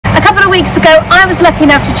A couple of weeks ago, I was lucky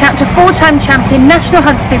enough to chat to four-time champion national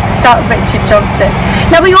hunt superstar Richard Johnson.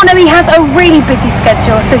 Now, we all know he has a really busy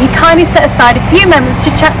schedule, so he kindly set aside a few moments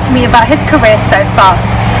to chat to me about his career so far.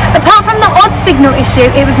 Apart from the odd signal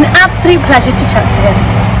issue, it was an absolute pleasure to chat to him.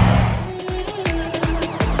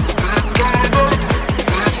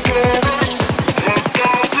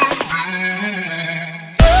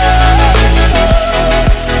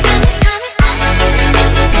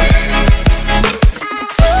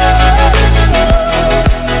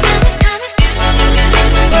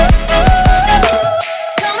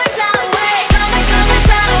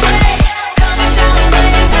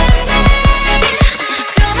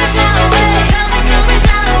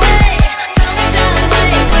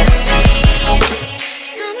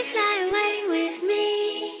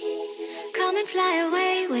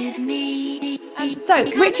 So,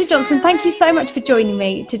 Richard Johnson, thank you so much for joining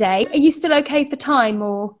me today. Are you still okay for time,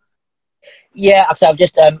 or? Yeah, so I've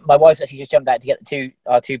just my wife's actually just jumped out to get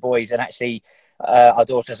our two boys, and actually our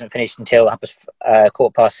daughter doesn't finish until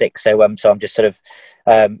 6:15. So I'm just sort of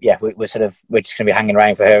we're just going to be hanging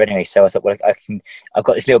around for her anyway. So I thought, well, I've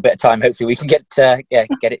got this little bit of time. Hopefully, we can get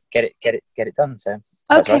it done. So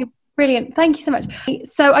okay. Right. Brilliant. Thank you so much.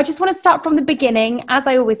 So I just want to start from the beginning, as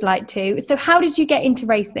I always like to. So how did you get into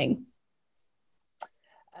racing?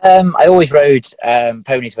 I always rode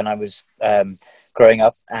ponies when I was growing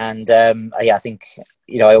up, and I think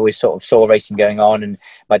I always sort of saw racing going on, and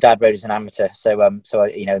my dad rode as an amateur, so I,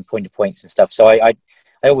 in point to points and stuff. So I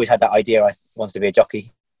always had that idea I wanted to be a jockey.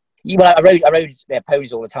 Well, I rode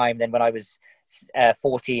ponies all the time. Then when I was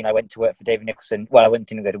 14, I went to work for David Nicholson. Well, I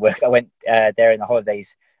didn't go to work. I went there in the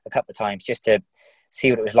holidays a couple of times just to see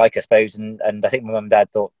what it was like, I suppose. And I think my mum and dad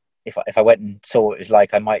thought if I went and saw what it was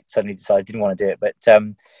like, I might suddenly decide I didn't want to do it. But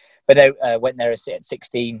no, went there at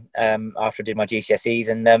 16 after I did my GCSEs,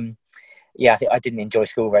 and I think I didn't enjoy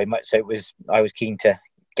school very much. So I was keen to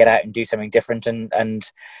get out and do something different. And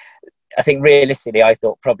I think realistically, I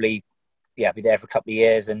thought probably I'd be there for a couple of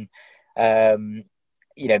years, and I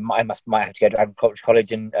might have to go to agriculture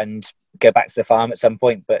college and go back to the farm at some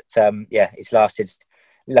point. But it's lasted.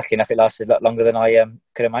 Lucky enough, it lasted a lot longer than I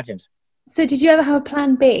could have imagined. So did you ever have a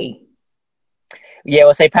plan B? Yeah,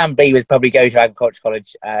 well, say plan B was probably go to agriculture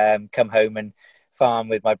college, come home and farm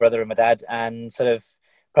with my brother and my dad, and sort of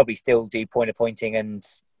probably still do pointer pointing and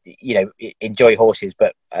enjoy horses.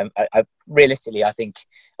 But I realistically, I think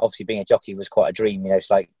obviously being a jockey was quite a dream.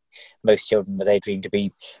 It's like most children, that they dream to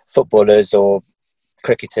be footballers or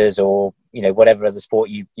cricketers or whatever other sport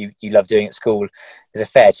you love doing at school. There's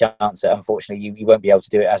a fair chance that unfortunately you won't be able to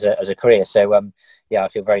do it as a career. So I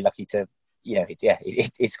feel very lucky to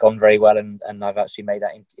it's gone very well, and I've actually made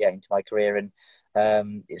that into my career, and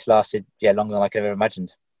it's lasted longer than I could have ever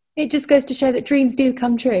imagined. It just goes to show that dreams do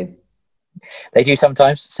come true. They do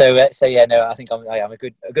sometimes. So I think I am a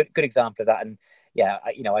good example of that. And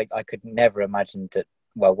I could never imagine that.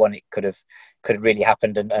 Well, one, it could have really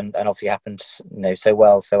happened, and obviously happened so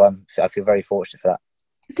well. So I feel very fortunate for that.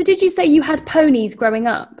 So did you say you had ponies growing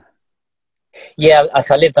up? Yeah, I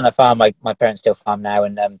lived on a farm. My parents still farm now,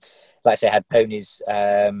 and like I say, I had ponies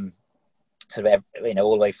sort of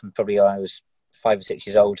all the way from probably when I was 5 or 6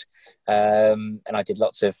 years old, and I did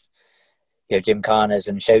lots of gymkhanas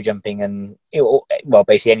and show jumping, and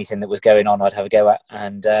basically anything that was going on I'd have a go at.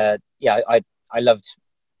 And I loved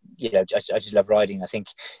I just love riding. I think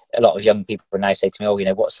a lot of young people now say to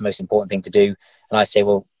me, what's the most important thing to do? And I say,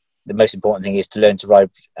 well, the most important thing is to learn to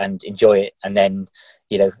ride and enjoy it, and then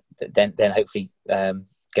then hopefully go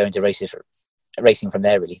into racing from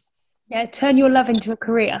there, really. Yeah, turn your love into a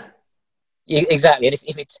career. Exactly. And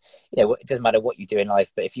if it's it doesn't matter what you do in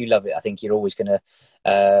life, but if you love it, I think you're always going to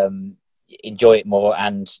enjoy it more,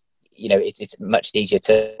 and it's much easier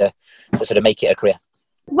to sort of make it a career.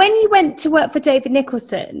 When you went to work for David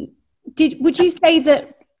Nicholson, would you say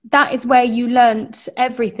that is where you learnt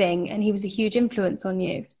everything, and he was a huge influence on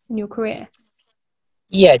you in your career?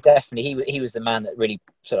 Yeah, definitely. He was the man that really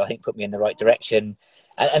sort of, I think, put me in the right direction.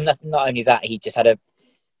 And not only that, he just had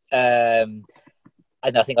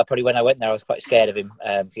and I think when I went there, I was quite scared of him.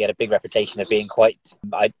 He had a big reputation of being quite,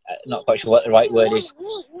 I'm not quite sure what the right word is.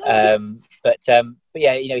 But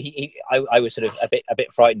yeah, I was sort of a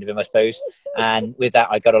bit frightened of him, I suppose. And with that,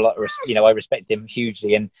 I got a lot of, I respect him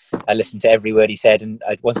hugely, and I listened to every word he said. And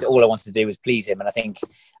all I wanted to do was please him. And I think,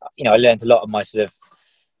 I learned a lot of my sort of,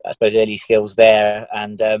 I suppose, early skills there.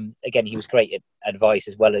 And again, he was great at advice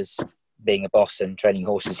as well as being a boss and training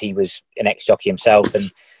horses. He was an ex-jockey himself,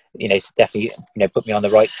 and definitely put me on the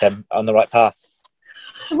right path.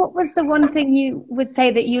 What was the one thing you would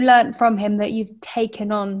say that you learnt from him that you've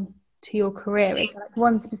taken on to your career? Is that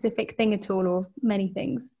one specific thing at all, or many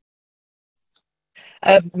things?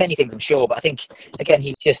 Many things, I'm sure, but I think again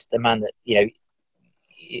he's just a man that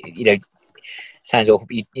sounds awful.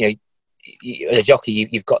 But as a jockey,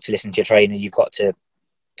 you've got to listen to your trainer. You've got to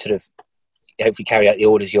sort of hopefully carry out the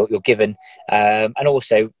orders you're given. And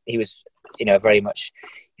also, he was, very much,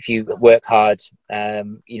 if you work hard,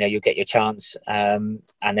 you'll get your chance. And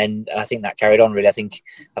then I think that carried on. Really, I think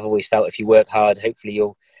I've always felt if you work hard, hopefully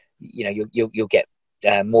you'll get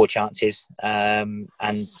more chances. And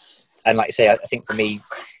like I say, I think for me,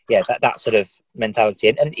 yeah, that sort of mentality,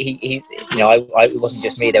 and he it wasn't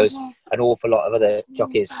just me. There was an awful lot of other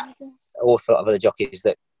jockeys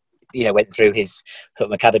that went through his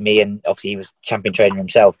academy, and obviously he was champion trainer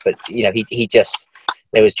himself. But he just,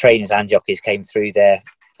 there was trainers and jockeys came through there,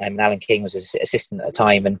 and Alan King was his assistant at the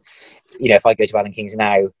time. And if I go to Alan King's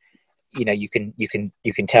now, you can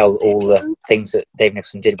tell all the things that David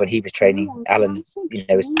Nicholson did when he was training. Alan,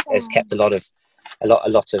 has kept a lot of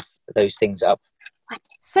those things up.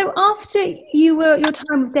 So after your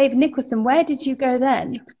time with David Nicholson, where did you go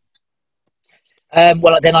then?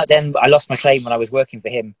 Well, then I lost my claim when I was working for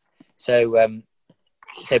him. So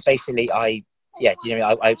basically, I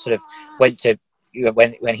sort of went to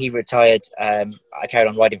when he retired. I carried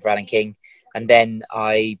on riding for Alan King, and then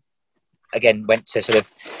I again went to sort of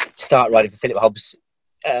start riding for Philip Hobbs.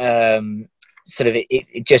 It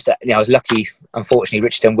just, I was lucky. Unfortunately,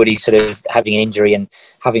 Richard Dunwoody sort of having an injury and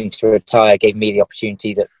having to retire gave me the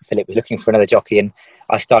opportunity that Philip was looking for another jockey, and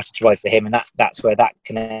I started to ride for him, and that's where that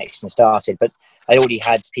connection started. But I already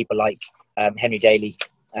had people like Henry Daly,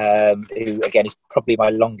 who again is probably my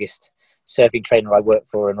longest serving trainer I work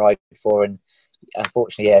for and ride for, and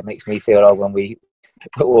unfortunately, it makes me feel old when it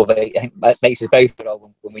makes us both feel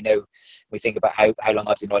old when we think about how long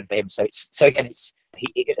I've been riding for him.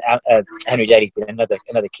 Henry Daly's been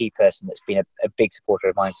another key person that's been a big supporter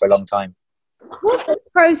of mine for a long time. What's the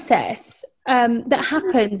process that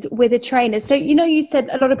happens with a trainer? So you said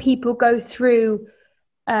a lot of people go through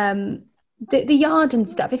the yard and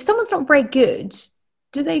stuff. If someone's not very good,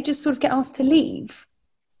 do they just sort of get asked to leave?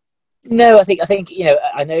 No, I think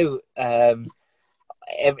I know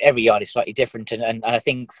every yard is slightly different, and I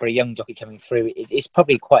think for a young jockey coming through, it's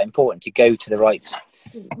probably quite important to go to the right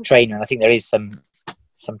trainer. And I think there is some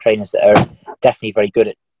trainers that are definitely very good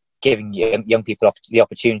at giving young people the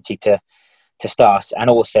opportunity to start. And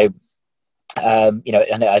also, I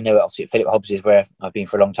know obviously Philip Hobbs is where I've been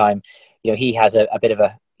for a long time. He has a bit of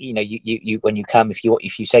a, you when you come,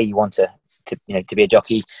 if you say you want to be a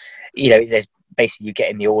jockey, there's basically you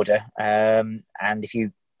get in the order, and if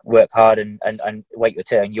you work hard and wait your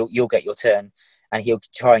turn, you'll get your turn, and he'll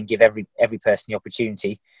try and give every person the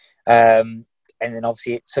opportunity, and then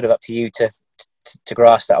obviously it's sort of up to you to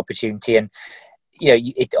grasp that opportunity. And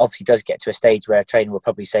it obviously does get to a stage where a trainer will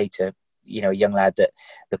probably say to a young lad that,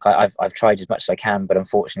 look, I've tried as much as I can, but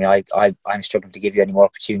unfortunately I'm struggling to give you any more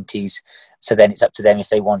opportunities. So then it's up to them if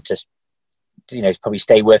they want to probably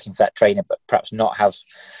stay working for that trainer, but perhaps not have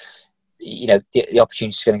the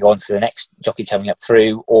opportunity is going to go on to the next jockey coming up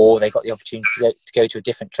through, or they got the opportunity to go to a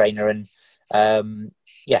different trainer and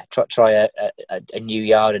try a new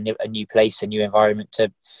yard, a new place, a new environment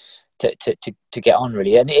to get on,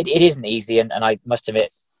 really. And it isn't easy, and I must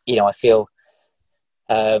admit, I feel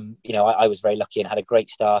I was very lucky and had a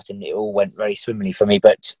great start, and it all went very swimmingly for me.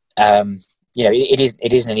 But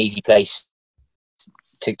it isn't an easy place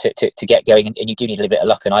to get going, and you do need a little bit of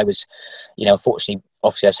luck. And I was, unfortunately,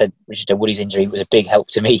 obviously, I said Richard Dunwoody's injury was a big help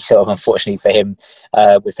to me, sort of unfortunately for him,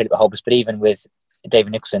 with Philip Hobbs. But even with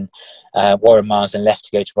David Nicholson, Warren Marsden left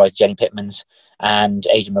to go to ride Jenny Pitman's, and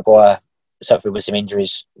Adrian Maguire suffered with some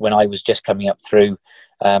injuries when I was just coming up through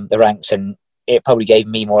the ranks, and it probably gave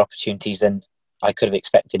me more opportunities than I could have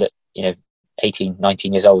expected at 18,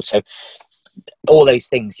 19 years old. So all those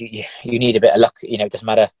things, you need a bit of luck. It doesn't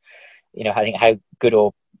matter I think how good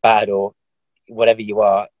or bad or whatever you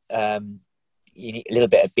are, you need a little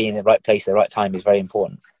bit of being in the right place at the right time is very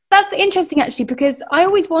important. That's interesting, actually, because I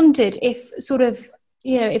always wondered if sort of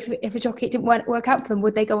if a jockey didn't work out for them,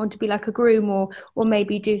 would they go on to be like a groom or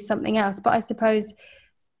maybe do something else? But I suppose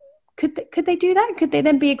could they do that? Could they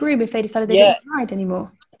then be a groom if they decided they didn't ride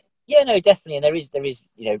anymore? Yeah, no, definitely. And there is there's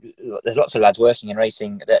lots of lads working and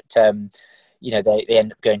racing that they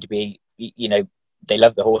end up going to be they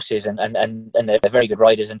love the horses and they're very good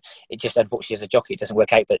riders, and it just, unfortunately, as a jockey, it doesn't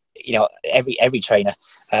work out. But every trainer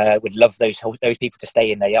would love those people to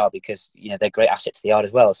stay in their yard, because they're great assets to the yard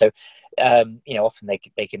as well. So often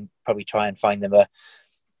they can probably try and find them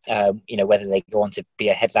whether they go on to be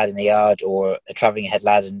a head lad in the yard or a travelling head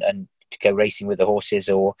lad and to go racing with the horses,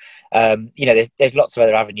 or there's lots of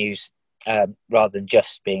other avenues rather than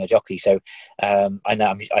just being a jockey. So I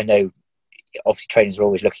know obviously trainers are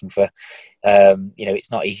always looking for,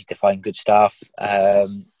 it's not easy to find good staff.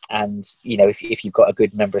 And, if you've got a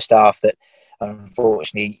good member of staff that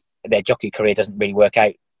unfortunately their jockey career doesn't really work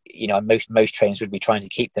out, most trainers would be trying to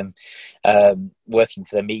keep them working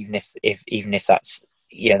for them, even if that's,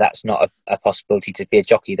 that's not a possibility to be a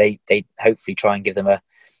jockey. They hopefully try and give them a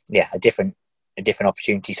different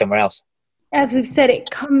opportunity somewhere else. As we've said,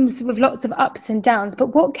 it comes with lots of ups and downs, but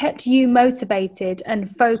what kept you motivated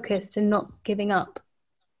and focused and not giving up?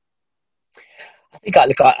 I think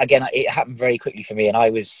again, it happened very quickly for me, and I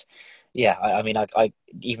was, I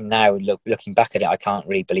even now looking back at it, I can't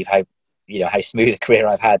really believe how smooth a career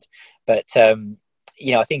I've had. But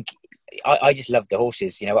I think I just loved the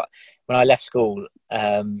horses. When I left school,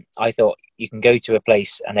 I thought you can go to a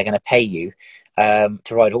place and they're going to pay you to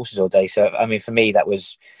ride horses all day. So I mean, for me, that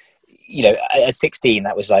was, at 16,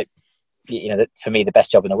 that was like, for me, the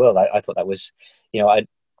best job in the world. I thought that was, I'd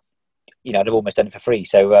have almost done it for free.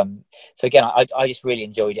 So again, I just really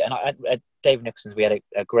enjoyed it. And at David Nicholson's, we had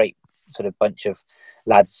a great sort of bunch of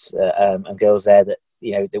lads and girls there that,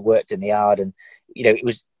 that worked in the yard. And,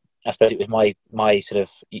 I suppose it was my sort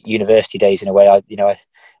of university days in a way. I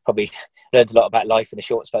probably learned a lot about life in a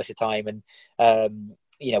short space of time. And,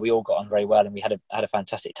 we all got on very well, and we had a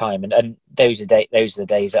fantastic time. And those are the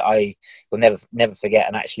days that I will never forget,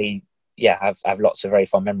 and actually, have lots of very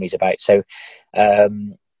fond memories about. So,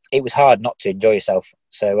 it was hard not to enjoy yourself.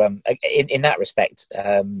 So in that respect,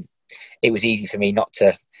 it was easy for me not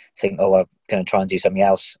to think, oh, I'm going to try and do something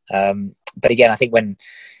else. But again, I think when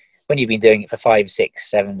you've been doing it for 5,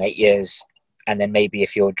 6, 7, 8 years, and then maybe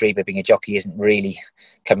if your dream of being a jockey isn't really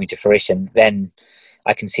coming to fruition, then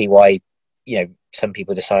I can see why, some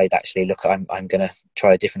people decide, actually, look, I'm going to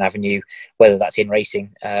try a different avenue, whether that's in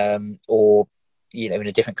racing or, in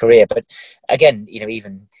a different career. But again,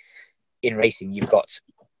 even in racing, you've got,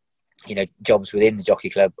 jobs within the Jockey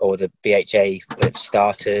Club or the BHA with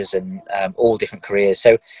starters and all different careers.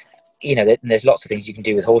 So, there's lots of things you can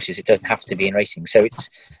do with horses. It doesn't have to be in racing. So it's,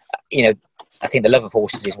 I think the love of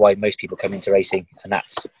horses is why most people come into racing, and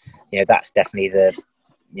that's definitely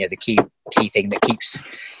the key thing that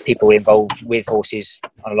keeps people involved with horses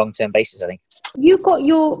on a long-term basis, I think. You got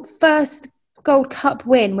your first Gold Cup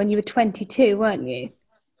win when you were 22, weren't you?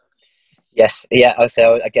 Yes. Yeah.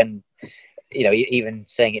 So again, even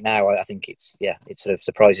saying it now, I think it sort of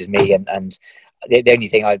surprises me. And the only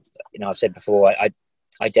thing I've said before,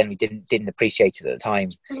 I generally didn't appreciate it at the time,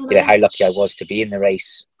 how lucky I was to be in the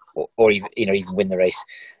race or even win the race.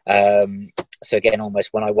 So again, almost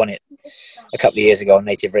when I won it a couple of years ago on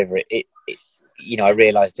Native River, it I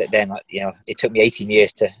realised that then, it took me 18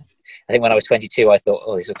 years to, I think when I was 22, I thought,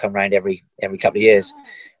 oh, this will come around every couple of years.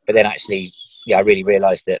 But then actually, I really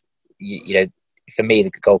realised that, for me, the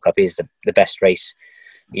Gold Cup is the best race,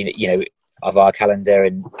 of our calendar,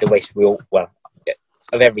 and the race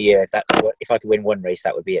of every year. If I could win one race,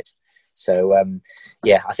 that would be it. So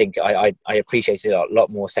I think I appreciated it a lot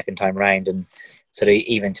more second time round, and sort of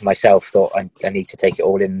even to myself thought I need to take it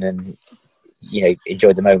all in and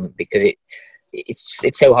enjoy the moment, because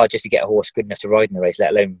it's so hard just to get a horse good enough to ride in the race,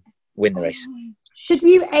 let alone win the race. Did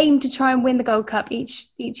you aim to try and win the Gold Cup each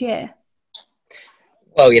year?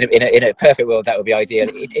 Well, in a perfect world, that would be ideal.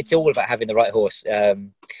 It's all about having the right horse. I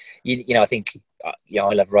think I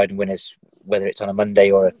love riding winners, whether it's on a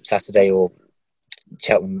Monday or a Saturday or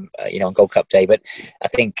Cheltenham, on Gold Cup day. But I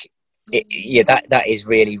think that is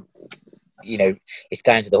really, it's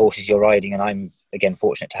down to the horses you're riding, and I'm again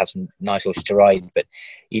fortunate to have some nice horses to ride. But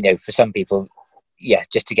for some people,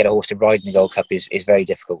 just to get a horse to ride in the Gold Cup is very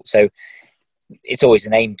difficult. So it's always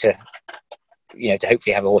an aim to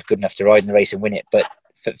hopefully have a horse good enough to ride in the race and win it. But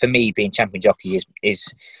for me, being champion jockey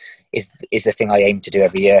is the thing I aim to do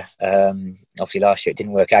every year. Obviously last year it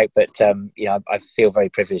didn't work out, but I feel very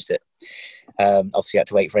privileged that obviously I had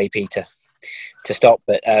to wait for AP to stop.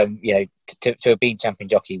 But to have been champion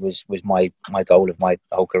jockey was my goal of my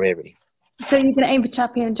whole career, really. So you're going to aim for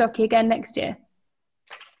champion jockey again next year?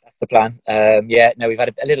 The plan. We've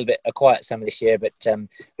had a little bit a quiet summer this year, but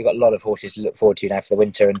we've got a lot of horses to look forward to now for the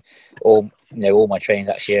winter, and all my trainings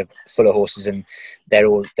actually are full of horses, and they're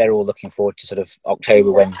all looking forward to sort of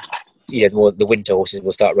October when the winter horses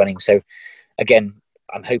will start running. So again,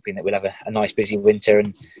 I'm hoping that we'll have a nice busy winter,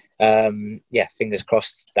 and fingers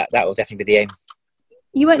crossed that will definitely be the aim.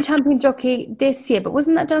 You weren't champion jockey this year, but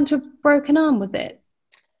wasn't that down to a broken arm, was it?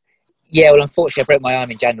 Yeah, well, unfortunately, I broke my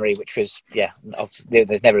arm in January, which was,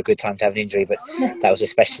 there's never a good time to have an injury, but that was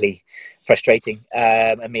especially frustrating.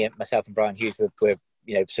 And myself and Brian Hughes were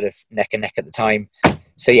sort of neck and neck at the time.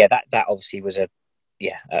 So, that obviously was a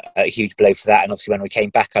huge blow for that. And obviously, when we came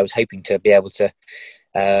back, I was hoping to be able to,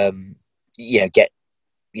 get,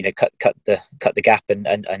 cut the gap,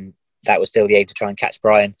 and that was still the aim, to try and catch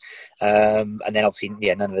Brian. And then obviously,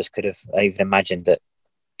 none of us could have even imagined that,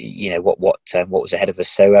 what was ahead of us.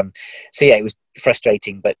 So yeah, it was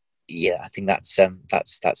frustrating, but I think that's the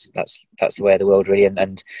way of the world, really.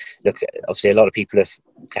 And look, obviously a lot of people have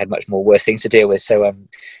had much more worse things to deal with. So I'm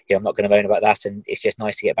not going to moan about that. And it's just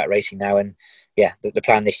nice to get back racing now. And the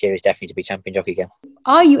plan this year is definitely to be champion jockey again.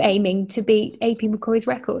 Are you aiming to beat AP McCoy's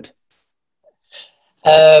record?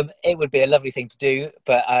 It would be a lovely thing to do,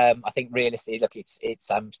 but I think realistically, look, it's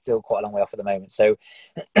I'm still quite a long way off at the moment. So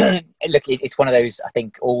look, it's one of those. I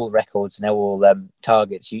think all records and all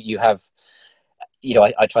targets you have.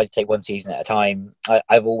 I try to take one season at a time.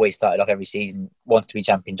 I've always started off every season wanting to be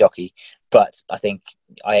champion jockey, but I think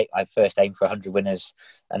I first aim for 100 winners,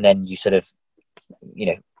 and then you sort of,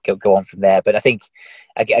 go on from there. But I think,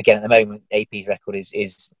 again, at the moment, AP's record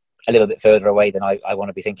is a little bit further away than I want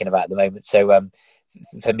to be thinking about at the moment. So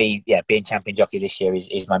for me, being champion jockey this year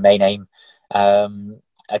is my main aim.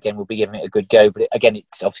 Again, we'll be giving it a good go, but again,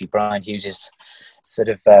 it's obviously Brian Hughes sort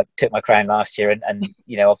of took my crown last year, and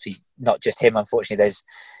obviously not just him. Unfortunately, there's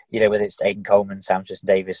whether it's Aidan Coleman, Sam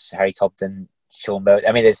Tristan-Davis, Harry Cobden, Sean Bowden.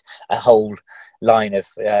 I mean, there's a whole line of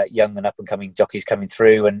young and up and coming jockeys coming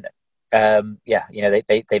through, and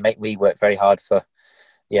they make me work very hard for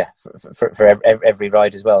every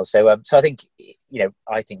ride as well. So I think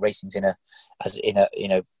I think racing's in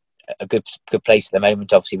a good place at the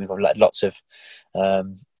moment. Obviously, we've got lots of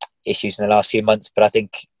issues in the last few months, but I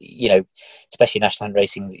think especially national hunt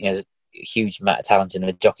racing, there's a huge amount of talent in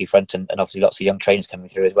the jockey front, and obviously lots of young trainers coming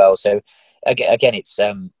through as well. So again, it's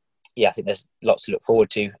I think there's lots to look forward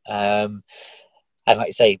to. And like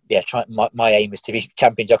I say, my aim is to be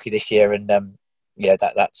champion jockey this year, and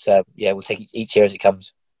that's we'll take each year as it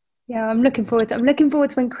comes. Yeah, I'm looking forward to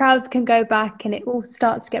when crowds can go back and it all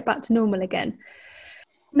starts to get back to normal again.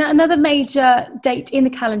 Now, another major date in the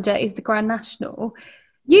calendar is the Grand National.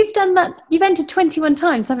 You've done that. You've entered 21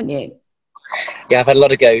 times, haven't you? Yeah, I've had a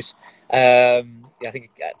lot of goes. I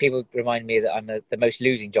think people remind me that I'm the most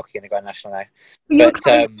losing jockey in the Grand National now. You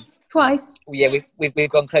were twice. Yeah, we've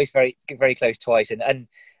gone close, very very close twice. And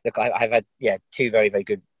look, I've had two very very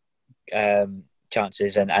good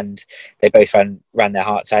chances, and they both ran their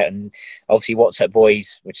hearts out. And obviously, What's Up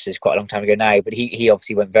Boys, which is quite a long time ago now, but he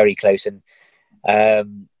obviously went very close. And I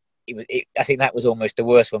think that was almost the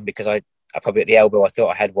worst one, because I probably at the elbow I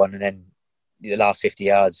thought I had one, and then the last 50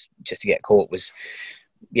 yards just to get caught was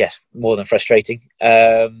more than frustrating.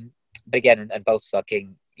 But again, and Balthazar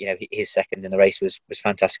King, his second in the race was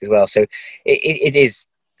fantastic as well. So it is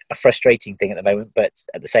a frustrating thing at the moment, but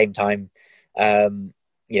at the same time,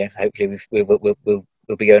 hopefully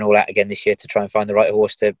we'll be going all out again this year to try and find the right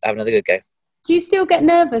horse to have another good go. Do you still get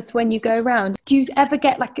nervous when you go around? Do you ever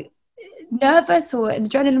get nervous or an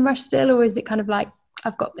adrenaline rush still, or is it kind of like,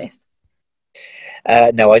 I've got this?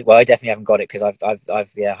 No, I definitely haven't got it, because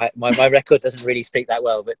my record doesn't really speak that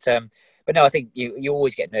well. But no, I think you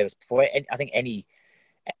always get nervous before. I think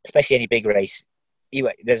especially any big race,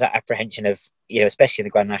 there's that apprehension of, especially in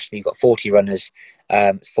the Grand National, you've got 40 runners,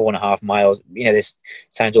 4.5 miles. This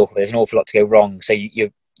sounds awful. There's an awful lot to go wrong. So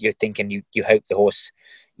you're thinking, you hope the horse,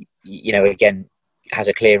 again, has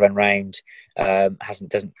a clear run round,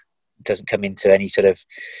 doesn't come into any sort of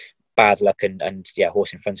bad luck, and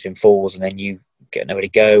horse in front of him falls, and then you get nowhere to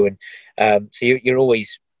go. And so you're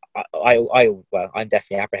always, I'm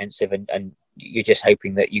definitely apprehensive, and you're just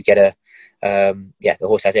hoping that you get the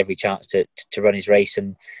horse has every chance to run his race,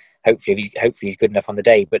 and hopefully he's good enough on the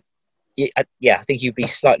day. But I think you'd be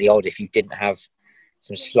slightly odd if you didn't have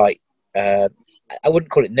some slight, I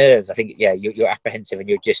wouldn't call it nerves. I think you're apprehensive, and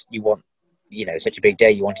you want, such a big day,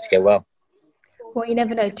 you want it to go well. Well, you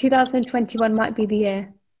never know. 2021 might be the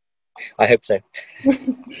year. I hope so.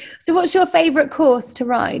 So what's your favourite course to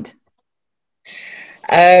ride?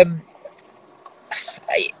 I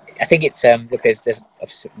think it's look, there's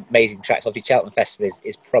amazing tracks. Obviously, Cheltenham Festival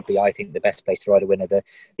is probably, I think, the best place to ride a winner. The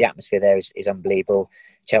atmosphere there is unbelievable.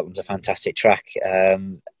 Cheltenham's a fantastic track.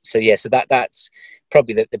 So that's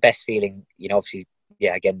probably the best feeling. Obviously,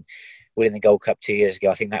 again, winning the Gold Cup 2 years ago,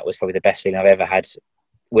 I think that was probably the best feeling I've ever had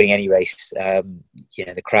winning any race.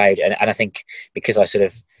 The crowd, and I think because I sort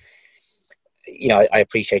of, I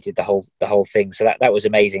appreciated the whole thing. So that was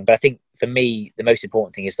amazing. But I think for me, the most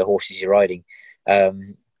important thing is the horses you're riding. The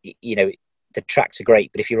tracks are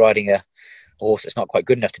great, but if you're riding a horse that's not quite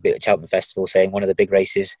good enough to be at the Cheltenham Festival, say in one of the big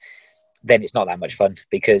races, then it's not that much fun,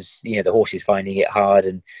 because the horse is finding it hard.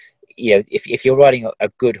 And if you're riding a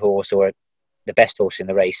good horse, or the best horse in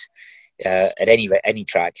the race, at any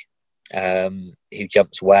track, who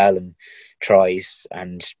jumps well and tries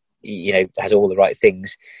and has all the right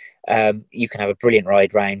things, you can have a brilliant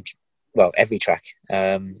ride round, well, every track.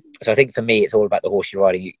 So I think for me, it's all about the horse you're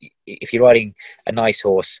riding. If you're riding a nice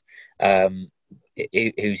horse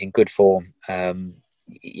who's in good form,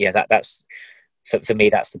 that's for me,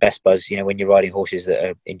 that's the best buzz. When you're riding horses that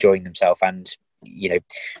are enjoying themselves, and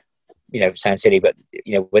sounds silly, but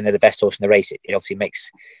when they're the best horse in the race, it obviously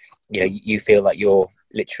makes you feel like you're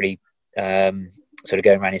literally sort of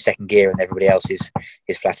going around in second gear, and everybody else is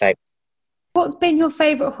flat out. What's been your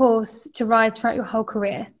favourite horse to ride throughout your whole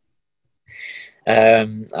career?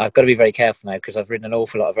 I've got to be very careful now, because I've ridden an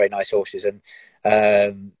awful lot of very nice horses, and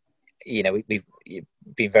we've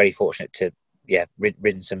been very fortunate to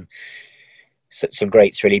ridden some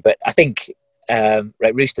greats, really. But I think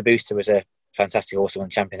Rooster Booster was a fantastic horse on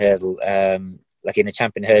Champion Hurdle. Like in the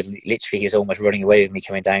Champion Hurdle, literally he was almost running away with me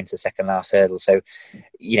coming down to the second last hurdle. So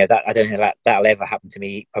that I don't think that'll ever happen to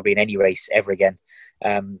me probably in any race ever again.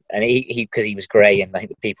 And he because he was grey, and I think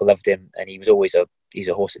the people loved him, and he was always he's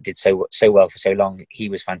a horse that did so well for so long. He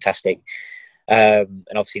was fantastic. And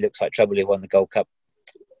obviously Looks Like Trouble, who won the Gold Cup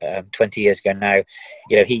 20 years ago now.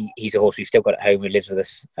 He's a horse we've still got at home, who lives with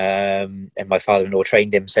us, and my father-in-law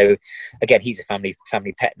trained him. So again, he's a family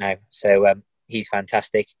pet now. So he's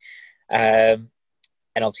fantastic.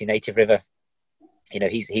 And obviously Native River,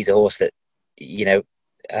 he's a horse that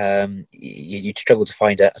you'd struggle to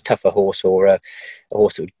find a tougher horse, or a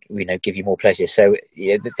horse that would give you more pleasure. So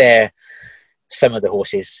they're some of the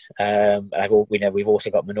horses. We've also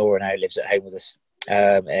got Menorah now, who lives at home with us.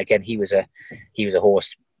 Again, he was a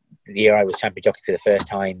horse. The year I was champion jockey for the first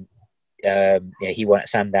time, he won at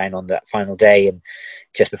Sandown on that final day, and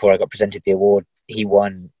just before I got presented the award, he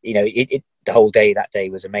won. The whole day that day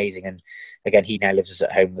was amazing, and again, he now lives us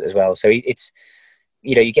at home as well. So it's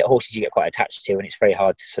you get horses you get quite attached to, and it's very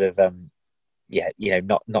hard to sort of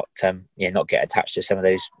not get attached to some of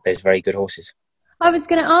those very good horses. I was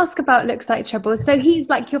going to ask about Looks Like Trouble. So he's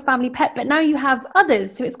like your family pet, but now you have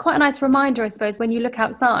others. So it's quite a nice reminder, I suppose, when you look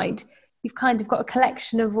outside, you've kind of got a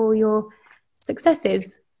collection of all your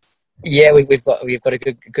successes. Yeah, we've got a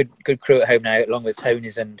good crew at home now, along with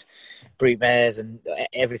ponies and brood mares and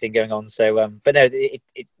everything going on. So, but no,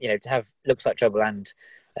 to have Looks Like Trouble and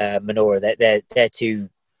Menorah, they're two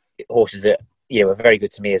horses that are very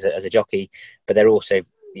good to me as a jockey, but they're also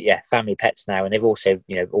family pets now, and they've also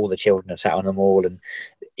all the children have sat on them all, and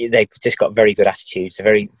they've just got very good attitudes. They're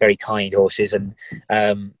very, very kind horses, and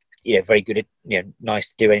very good at nice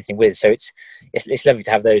to do anything with. So it's lovely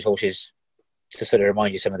to have those horses to sort of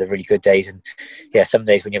remind you some of the really good days. And some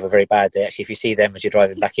days when you have a very bad day, actually, if you see them as you're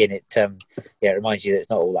driving back in, it reminds you that it's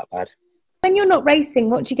not all that bad. When you're not racing,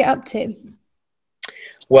 what do you get up to?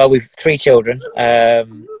 Well, we've 3 children,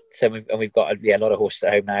 so we've got a lot of horses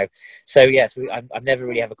at home now. So I've never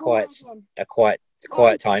really have a quiet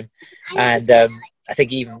time, and I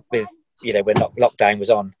think even with when lockdown was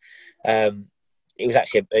on, it was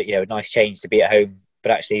actually a nice change to be at home.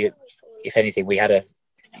 But actually, if anything, we had a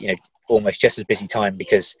almost just as busy time,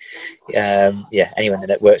 because anyone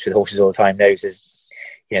that works with horses all the time knows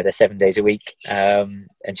they're 7 days a week, and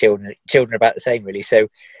children are about the same, really. So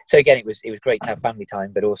again, it was great to have family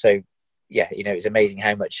time, but also it was amazing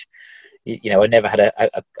how much I never had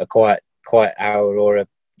a quiet hour, or a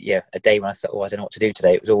day when I thought, I don't know what to do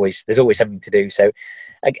today. There's always something to do. So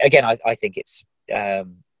again, I think it's I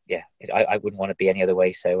wouldn't want to be any other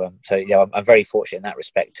way. So I'm very fortunate in that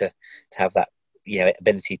respect to have that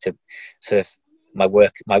ability to sort of my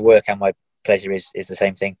work and my pleasure is the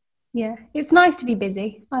same thing. Yeah, it's nice to be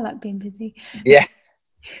busy. I like being busy. Yeah.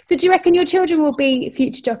 So do you reckon your children will be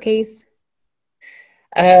future jockeys?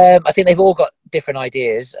 I think they've all got different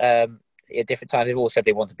ideas. At different times, they've all said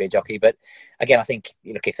they want to be a jockey. But again, I think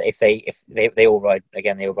if they all ride,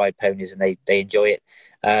 again, they all ride ponies and they enjoy it.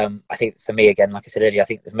 I think for me, again, like I said earlier, I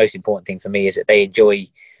think the most important thing for me is that they enjoy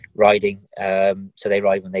riding. So they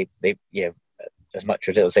ride when they as much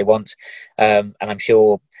or as little as they want. And I'm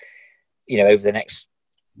sure over the next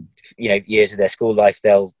years of their school life,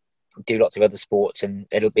 they'll do lots of other sports, and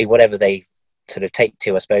it'll be whatever they sort of take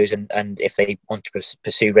to, I suppose. And if they want to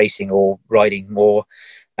pursue racing or riding more,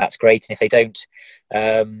 that's great. And if they don't,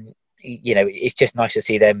 it's just nice to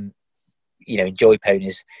see them enjoy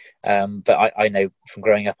ponies. But I know from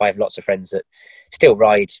growing up, I have lots of friends that still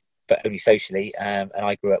ride, but only socially. And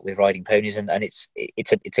I grew up with riding ponies, and it's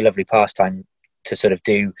a lovely pastime to sort of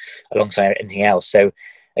do alongside anything else. So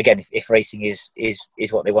again, if racing is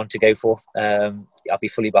what they want to go for, I'll be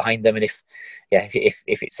fully behind them. And if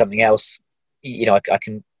it's something else, I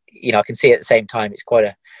can see at the same time it's quite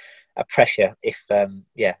a pressure if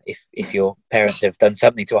your parents have done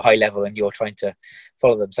something to a high level and you're trying to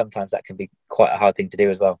follow them. Sometimes that can be quite a hard thing to do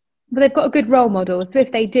as well. Well, they've got a good role model, so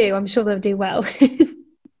if they do, I'm sure they'll do well.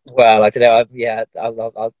 Well, I don't know. Yeah,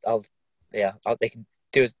 they can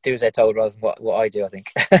do as they're told rather than what I do, I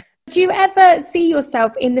think. Do you ever see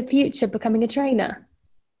yourself in the future becoming a trainer?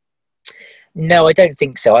 No, I don't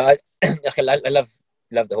think so. Like, I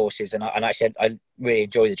love the horses, and actually I really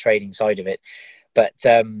enjoy the training side of it. But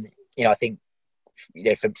I think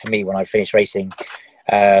for me, when I finish racing,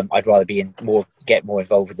 I'd rather get more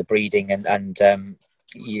involved with the breeding and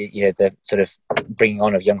the sort of bringing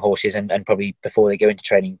on of young horses and probably before they go into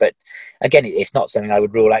training. But again, it's not something I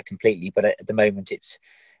would rule out completely. But at the moment, it's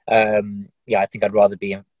I think I'd rather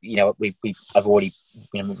be. I've already,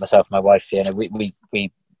 myself and my wife,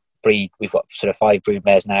 we breed. We've got sort of 5 brood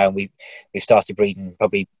mares now, and we've started breeding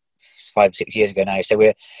probably 5-6 years ago now. So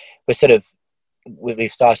we've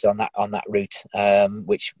started on that route,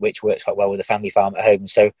 which works quite well with the family farm at home.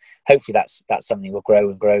 So hopefully that's something will grow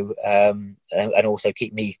and grow, and also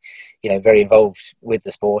keep me, very involved with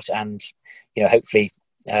the sport. And hopefully,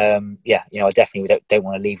 I definitely don't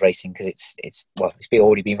want to leave racing, because it's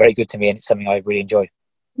already been very good to me, and it's something I really enjoy.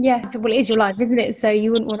 Yeah, well, it is your life, isn't it? So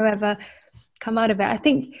you wouldn't want to ever come out of it. I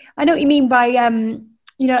think I know what you mean by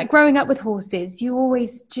like growing up with horses. You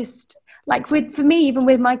always just for me, even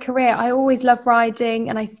with my career, I always love riding,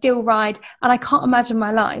 and I still ride, and I can't imagine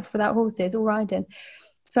my life without horses or riding.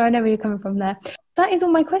 So I know where you're coming from there. That is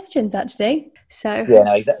all my questions, actually. So yeah,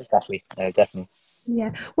 no, exactly, no, definitely.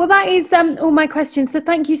 Yeah, well, that is all my questions. So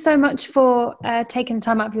thank you so much for taking the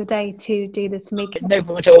time out of your day to do this for me. No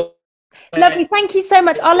problem at all. Lovely, thank you so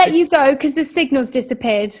much. I'll let you go because the signal's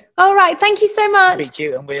disappeared. All right, thank you so much. Speak to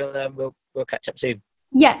you, and we'll catch up soon.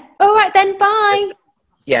 Yeah. All right then. Bye.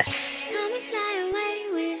 Yes. Come and fly away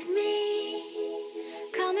with me.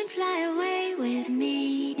 Come and fly away with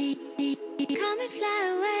me. Come and fly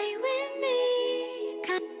away with me.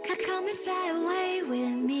 Come and fly away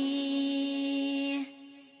with me.